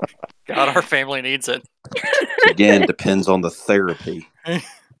 God, our family needs it. Again, depends on the therapy.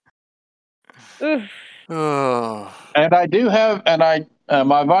 Oof. Oh. And I do have,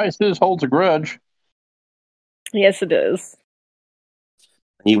 my vice holds a grudge. Yes, it is.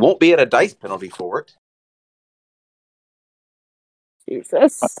 You won't be at a dice penalty for it.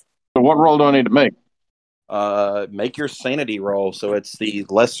 Jesus. So what roll do I need to make? Make your sanity roll. So it's the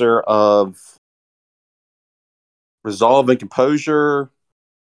lesser of resolve and composure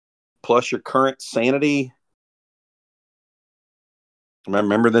plus your current sanity. Am I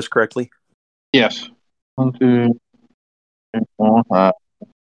remembering this correctly? Yes. 1, 2, 3, 4, 5.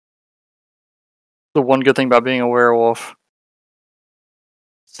 The one good thing about being a werewolf.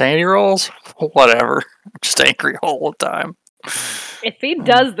 Sanity rolls? Whatever. I'm just angry all the time. If he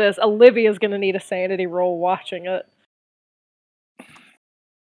does this, Olivia's gonna need a sanity roll watching it.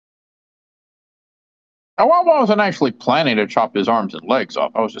 I wasn't actually planning to chop his arms and legs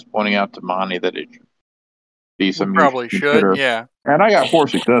off. I was just pointing out to Monty that it should be We some probably you should, consider. yeah. And I got 4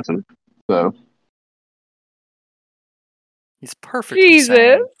 successes. So He's perfectly Jesus.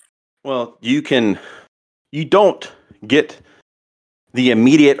 sane. Well, you don't get the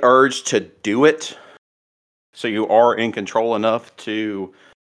immediate urge to do it. So you are in control enough to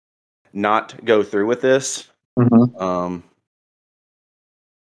not go through with this.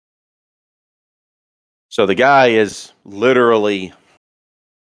 So the guy is literally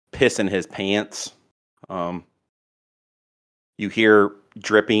pissing his pants. You hear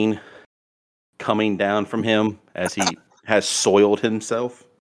dripping coming down from him as he has soiled himself.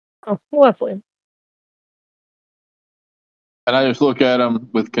 Oh, lovely. And I just look at him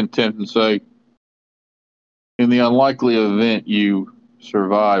with contempt and say, in the unlikely event you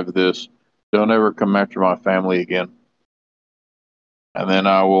survive this, don't ever come after my family again. And then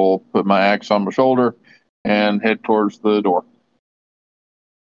I will put my axe on my shoulder and head towards the door.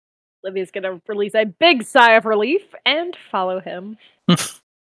 Olivia's gonna release a big sigh of relief and follow him.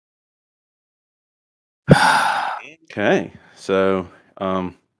 Okay, so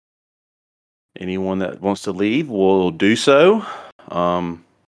anyone that wants to leave will do so. I'm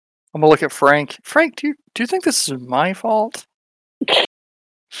gonna look at Frank. Frank, do you think this is my fault?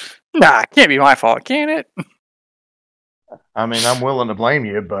 Nah, it can't be my fault, can it? I mean, I'm willing to blame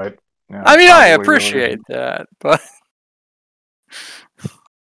you, but I mean, I appreciate that, but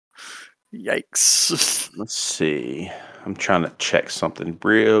yikes. Let's see. I'm trying to check something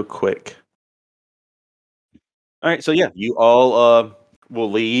real quick. All right, so yeah, you all will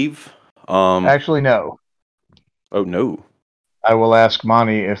leave. Actually, no. Oh no. I will ask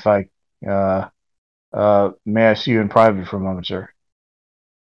Monty if I may I see you in private for a moment, sir.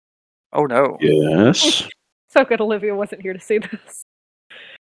 Oh no. Yes. So good Olivia wasn't here to see this.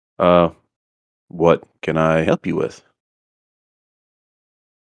 What can I help you with?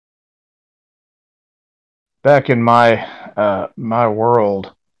 Back in my my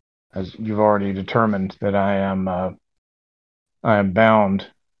world, as you've already determined that I am bound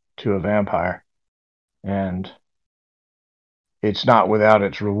to a vampire, and it's not without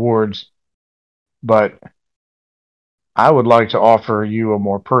its rewards, but I would like to offer you a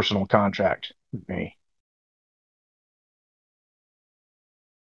more personal contract with me.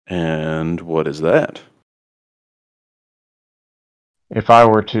 And what is that? If I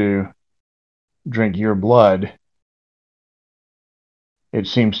were to drink your blood, it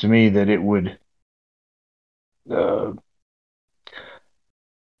seems to me that it would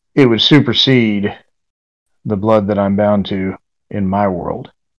supersede the blood that I'm bound to in my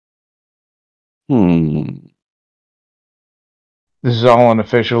world. This is all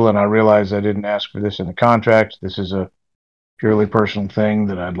unofficial, and I realize I didn't ask for this in the contract. This is a purely personal thing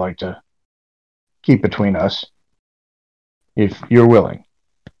that I'd like to keep between us, if you're willing.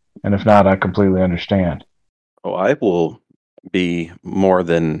 And if not, I completely understand. Oh, I will be more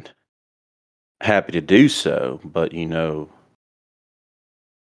than happy to do so, but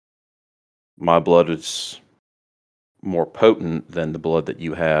my blood is more potent than the blood that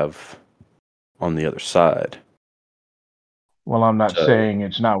you have on the other side. Well, I'm not So- saying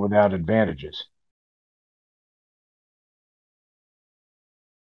it's not without advantages.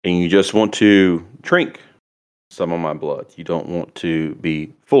 And you just want to drink some of my blood. You don't want to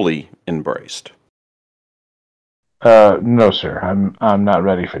be fully embraced. No, sir. I'm not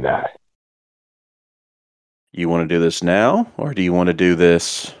ready for that. You want to do this now, or do you want to do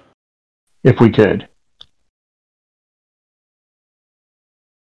this? If we could.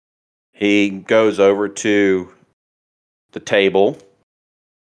 He goes over to the table.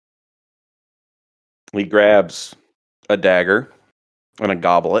 He grabs a dagger and a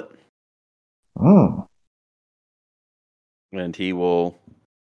goblet. And he will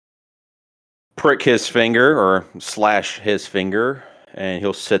prick his finger or slash his finger, and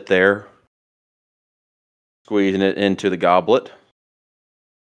he'll sit there, squeezing it into the goblet.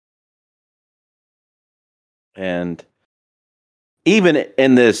 And even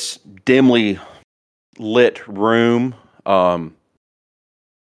in this dimly lit room,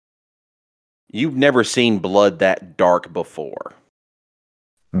 you've never seen blood that dark before.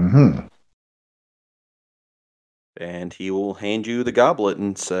 Mm-hmm. And he will hand you the goblet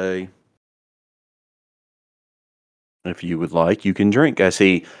and say, if you would like, you can drink, as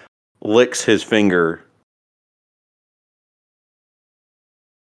he licks his finger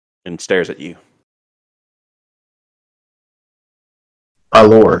and stares at you. My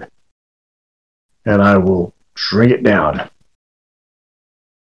lord. And I will drink it down.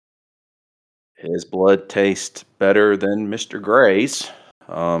 His blood tastes better than Mr. Gray's.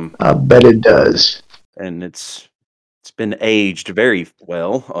 I bet it does. And it's been aged very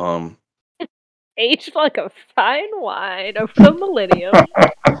well. Aged like a fine wine over the millennium.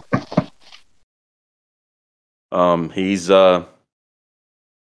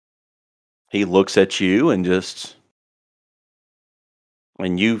 He looks at you and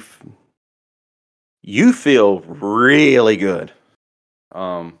you feel really good.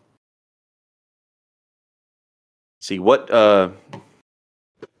 See what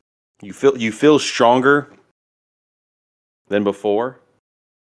you feel stronger than before.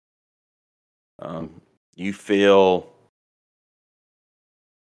 You feel,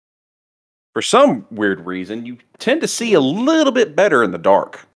 for some weird reason, you tend to see a little bit better in the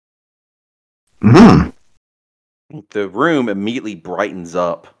dark. Mm-hmm. The room immediately brightens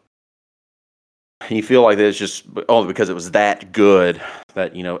up. You feel like it's just only because it was that good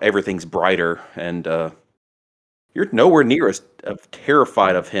that, everything's brighter, and you're nowhere near as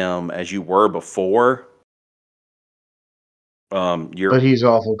terrified of him as you were before. But he's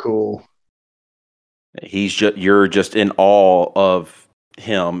awful cool. You're just in awe of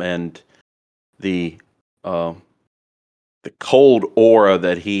him and the cold aura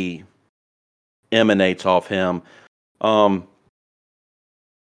that he emanates off him.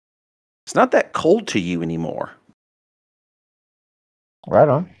 It's not that cold to you anymore. Right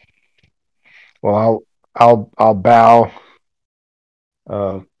on. Well, I'll bow.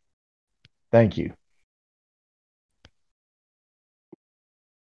 Thank you.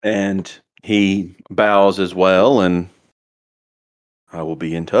 And he bows as well, and I will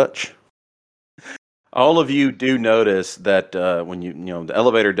be in touch. All of you do notice that when the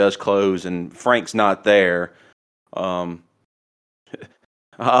elevator does close and Frank's not there.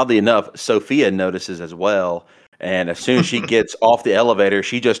 Oddly enough, Sophia notices as well. And as soon as she gets off the elevator,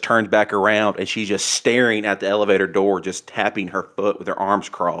 she just turns back around and she's just staring at the elevator door, just tapping her foot with her arms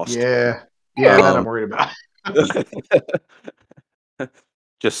crossed. Yeah, that I'm worried about.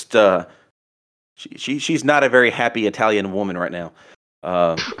 Just she's not a very happy Italian woman right now.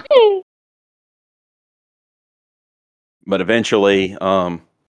 But eventually,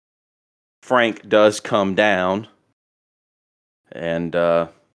 Frank does come down. And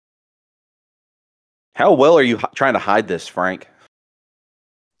how well are you trying to hide this, Frank?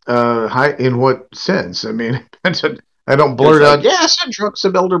 In what sense? I mean, I don't blurt out, yes, I drunk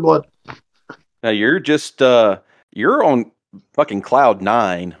some elder blood. Now you're just you're on fucking cloud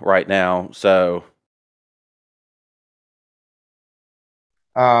 9 right now, so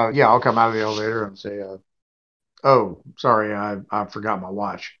yeah, I'll come out of the elevator and say, oh, sorry, I forgot my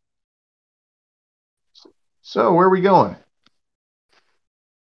watch. So where are we going?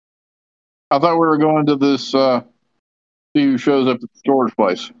 I thought we were going to this see who shows up at the storage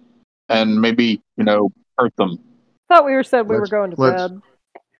place and maybe, hurt them. Thought we were going to bed.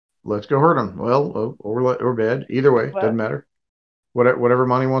 Let's go hurt them. Well, or bed. Either way, doesn't matter. Whatever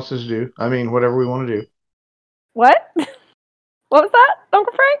Monty wants us to do. I mean, whatever we want to do. What? What was that,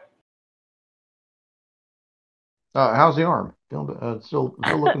 Uncle Frank? How's the arm? Still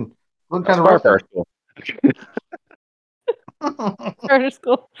looking kind of rough. Starter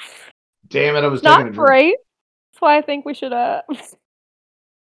school. Damn it! I was taking a drink. Not great. That's why I think we should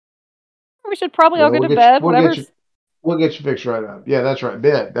probably all go to bed. We'll get you fixed right up. Yeah, that's right.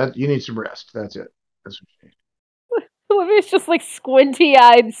 Bed. That you need some rest. That's it. That's what you need. Olivia's just like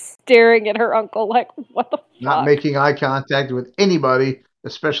squinty-eyed, staring at her uncle, like, what the fuck? Not making eye contact with anybody,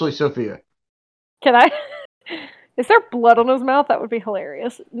 especially Sophia. Can I? Is there blood on his mouth? That would be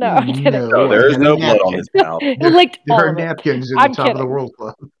hilarious. No, I'm kidding. No, there is no blood on his mouth. There are napkins in the top of the World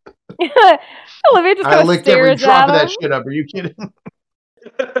Club. Olivia just I kind of licked every stares drop at of that him. shit up. Are you kidding?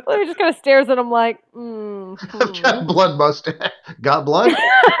 Olivia just kind of stares at him like, I've got blood mustache. Got blood?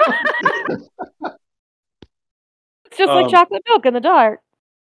 It's just like chocolate milk in the dark.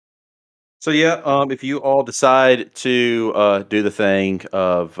 So yeah, if you all decide to do the thing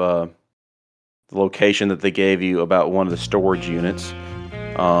of the location that they gave you about one of the storage units,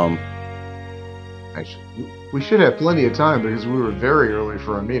 Actually, we should have plenty of time because we were very early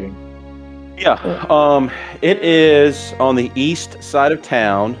for our meeting. yeah, it is on the east side of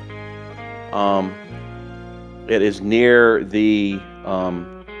town. It is near the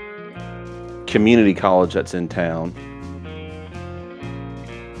community college that's in town.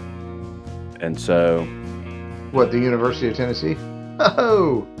 And so... What, the University of Tennessee?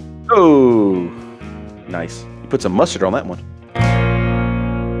 Oh! Oh! Nice. You put some mustard on that one.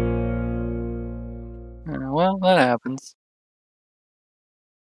 Well, that happens.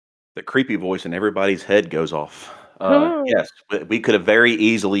 The creepy voice in everybody's head goes off. Yes, we could have very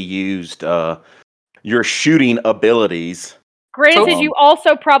easily used your shooting abilities. Granted, you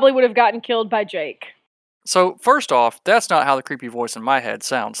also probably would have gotten killed by Jake. So, first off, that's not how the creepy voice in my head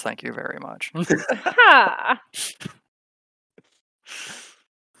sounds. Thank you very much.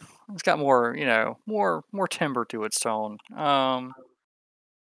 It's got more, more timbre to its tone.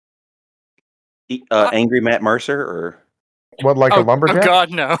 Angry Matt Mercer, or what, like a lumberjack? Oh God,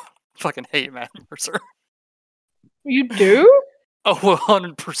 no! Fucking hate Matt Mercer. You do? Oh,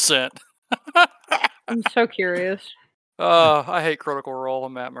 100%. I'm so curious. I hate Critical Role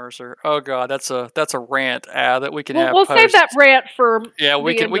and Matt Mercer. Oh God, that's a rant that we can have. We'll save that rant for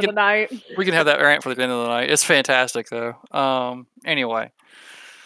we can the night. We can have that rant for the end of the night. It's fantastic though. Anyway,